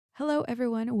Hello,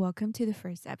 everyone. Welcome to the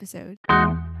first episode.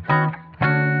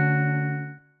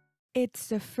 It's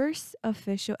the first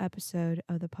official episode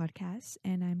of the podcast,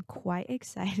 and I'm quite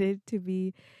excited to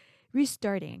be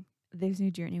restarting this new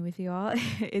journey with you all.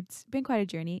 It's been quite a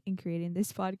journey in creating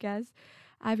this podcast.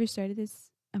 I've restarted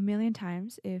this a million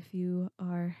times. If you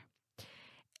are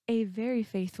a very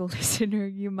faithful listener,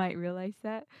 you might realize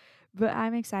that. But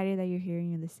I'm excited that you're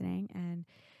hearing and listening, and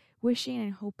wishing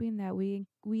and hoping that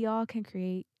we all can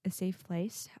create a safe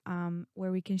place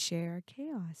where we can share our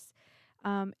chaos.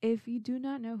 If you do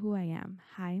not know who I am,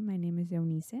 hi, my name is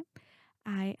Eunice.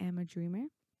 I am a dreamer,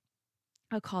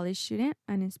 a college student,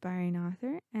 an inspiring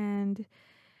author, and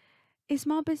a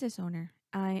small business owner.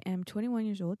 I am 21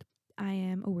 years old. I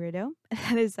am a weirdo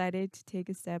that decided to take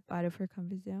a step out of her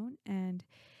comfort zone and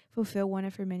fulfill one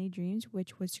of her many dreams,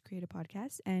 which was to create a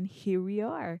podcast. And here we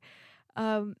are.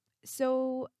 Um,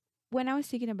 so when I was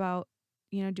thinking about,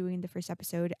 doing the first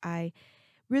episode, I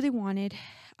really wanted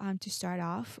to start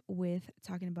off with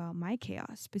talking about my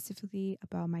chaos, specifically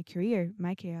about my career,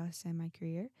 my chaos and my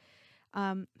career,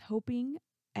 hoping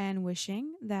and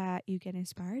wishing that you get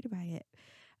inspired by it.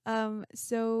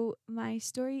 So my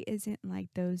story isn't like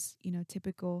those,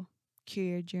 typical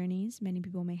career journeys many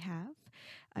people may have.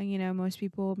 Most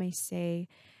people may say,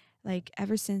 like,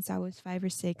 ever since I was 5 or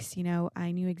 6,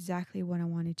 I knew exactly what I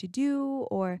wanted to do.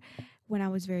 Or when I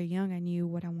was very young, I knew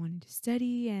what I wanted to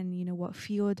study and, what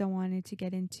field I wanted to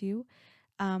get into.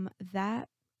 That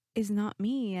is not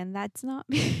me, and that's not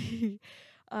me.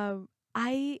 um,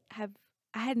 I have,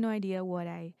 I had no idea what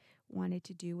I wanted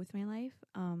to do with my life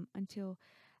until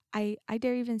I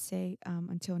dare even say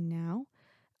until now.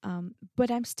 But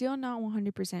I'm still not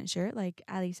 100% sure. Like,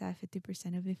 at least I have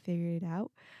 50% of it figured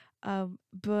out.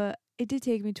 But it did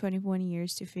take me 21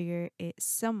 years to figure it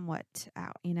somewhat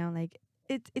out, like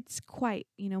it's quite,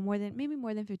 more than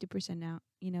 50% now,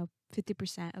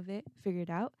 50% of it figured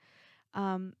out.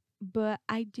 But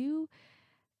I do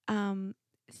um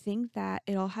think that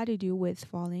it all had to do with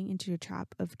falling into the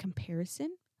trap of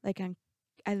comparison. Like,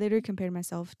 I literally compared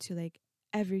myself to like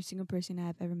every single person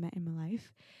I've ever met in my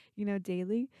life,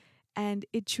 daily. And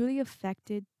it truly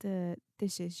affected the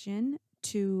decision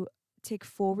to take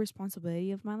full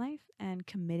responsibility of my life and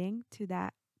committing to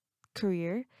that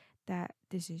career, that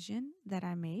decision that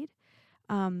I made.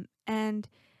 And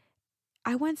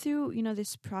I went through,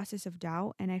 this process of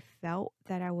doubt, and I felt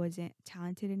that I wasn't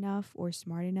talented enough or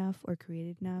smart enough or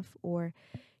creative enough, or,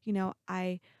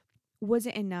 I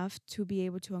wasn't enough to be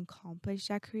able to accomplish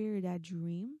that career or that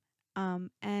dream.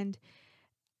 And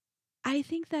I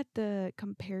think that the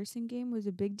comparison game was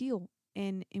a big deal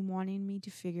in wanting me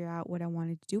to figure out what I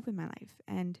wanted to do with my life.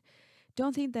 And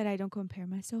don't think that I don't compare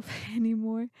myself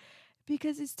anymore,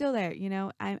 because it's still there.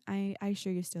 I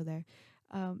assure you, still there.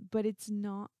 But it's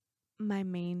not my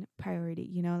main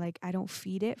priority. Like, I don't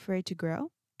feed it for it to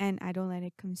grow, and I don't let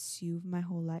it consume my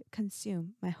whole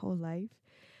life.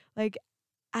 Like,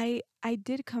 I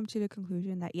did come to the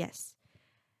conclusion that yes,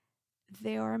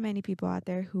 there are many people out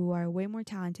there who are way more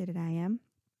talented than I am,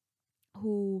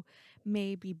 who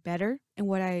may be better in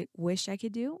what I wish I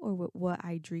could do or what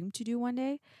I dream to do one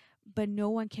day, but no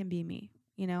one can be me,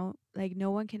 like no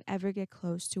one can ever get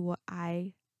close to what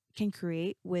I can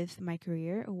create with my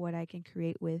career or what I can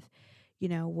create with,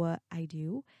 what I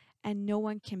do. And no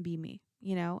one can be me,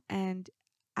 and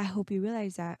I hope you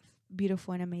realize that,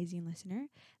 beautiful and amazing listener,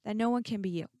 that no one can be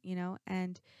you,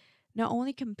 and not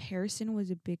only comparison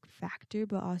was a big factor,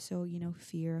 but also,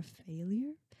 fear of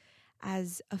failure.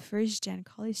 As a first gen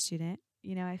college student,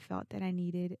 I felt that I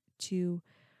needed to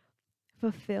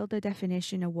fulfill the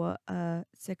definition of what a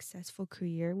successful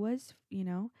career was,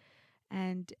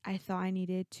 and I thought I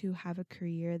needed to have a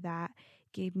career that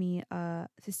gave me a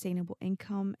sustainable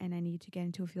income, and I needed to get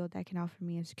into a field that can offer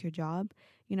me a secure job,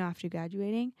 after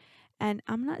graduating. And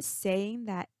I'm not saying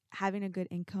that having a good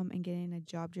income and getting a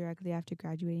job directly after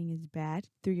graduating is bad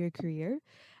through your career.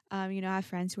 I have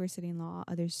friends who are studying law,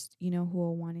 others, who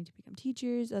are wanting to become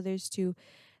teachers, others to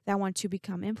that want to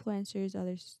become influencers,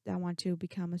 others that want to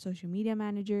become a social media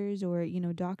managers or,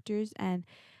 doctors. And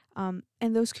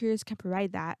those careers can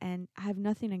provide that, and I have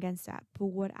nothing against that. But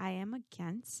what I am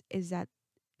against is that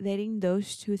letting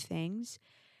those two things,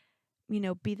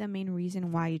 be the main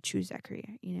reason why you choose that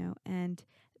career, and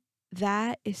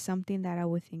that is something that I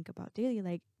would think about daily.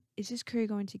 Like, is this career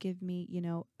going to give me,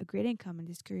 a great income? And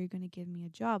this career going to give me a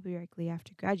job directly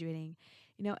after graduating?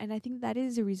 And I think that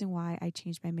is the reason why I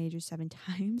changed my major 7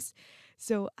 times.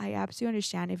 So I absolutely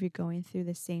understand if you're going through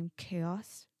the same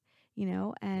chaos,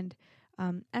 and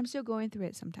I'm still going through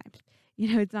it sometimes.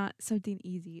 It's not something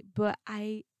easy, but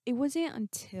it wasn't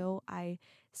until I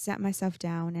sat myself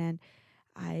down and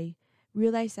I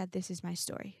realized that this is my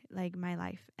story, like my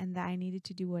life, and that I needed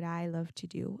to do what I love to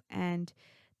do, and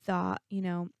thought,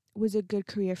 was a good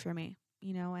career for me,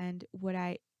 and what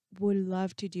I would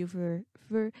love to do for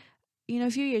a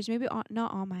few years, maybe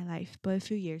not all my life, but a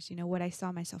few years, what I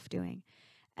saw myself doing.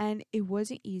 And it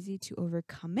wasn't easy to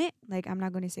overcome it. Like, I'm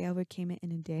not going to say I overcame it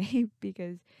in a day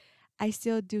because I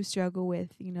still do struggle with,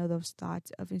 those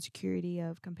thoughts of insecurity,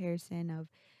 of comparison,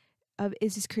 of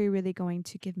is this career really going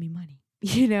to give me money?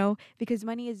 Because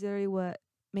money is literally what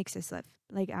makes us live.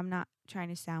 Like, I'm not trying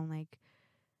to sound like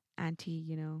anti,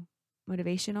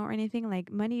 motivational or anything.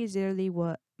 Like, money is literally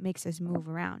what makes us move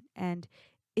around. And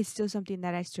it's still something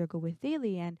that I struggle with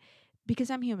daily. And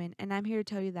because I'm human, and I'm here to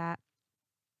tell you that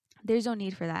there's no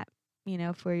need for that,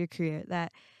 for your career,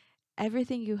 that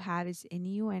everything you have is in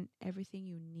you and everything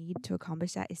you need to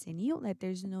accomplish that is in you. Like,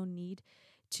 there's no need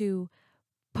to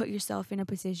put yourself in a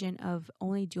position of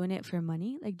only doing it for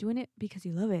money, like doing it because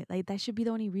you love it. Like, that should be the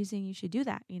only reason you should do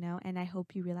that, And I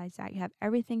hope you realize that you have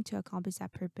everything to accomplish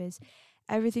that purpose,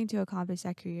 everything to accomplish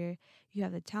that career. You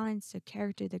have the talents, the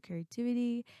character, the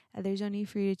creativity. There's no need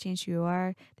for you to change who you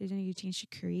are. There's no need to change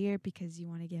your career because you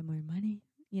want to get more money,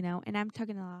 And I'm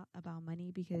talking a lot about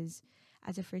money because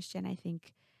as a first gen, I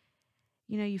think,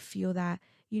 you feel that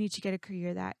you need to get a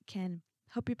career that can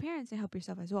help your parents and help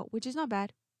yourself as well, which is not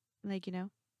bad. Like,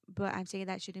 but I'm saying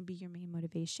that shouldn't be your main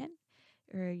motivation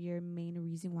or your main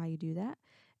reason why you do that.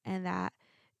 And that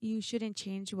you shouldn't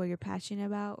change what you're passionate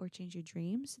about or change your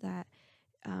dreams.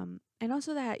 And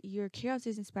also that your chaos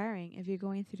is inspiring if you're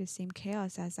going through the same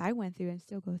chaos as I went through and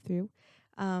still go through.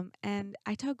 And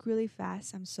I talk really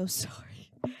fast. I'm so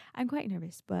sorry. I'm quite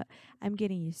nervous, but I'm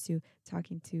getting used to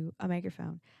talking to a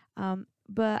microphone.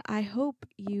 But I hope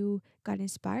you got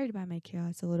inspired by my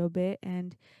chaos a little bit.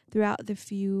 And throughout the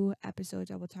few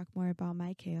episodes, I will talk more about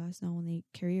my chaos, not only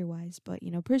career wise, but,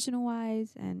 personal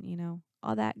wise and,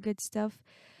 all that good stuff.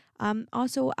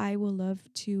 Also, I will love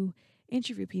to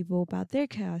interview people about their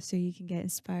chaos so you can get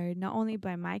inspired not only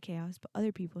by my chaos, but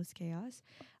other people's chaos.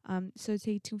 So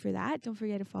stay tuned for that. Don't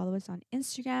forget to follow us on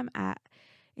Instagram at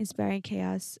inspiring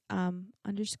chaos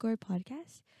underscore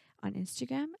podcast on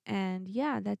Instagram. And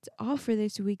yeah, that's all for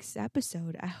this week's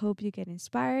episode. I hope you get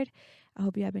inspired. I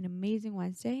hope you have an amazing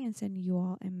Wednesday and send you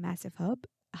all a massive hug.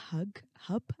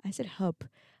 I said hug.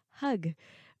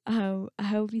 I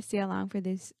hope you stay along for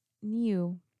this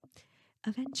new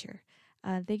adventure.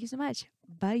 Thank you so much.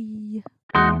 Bye.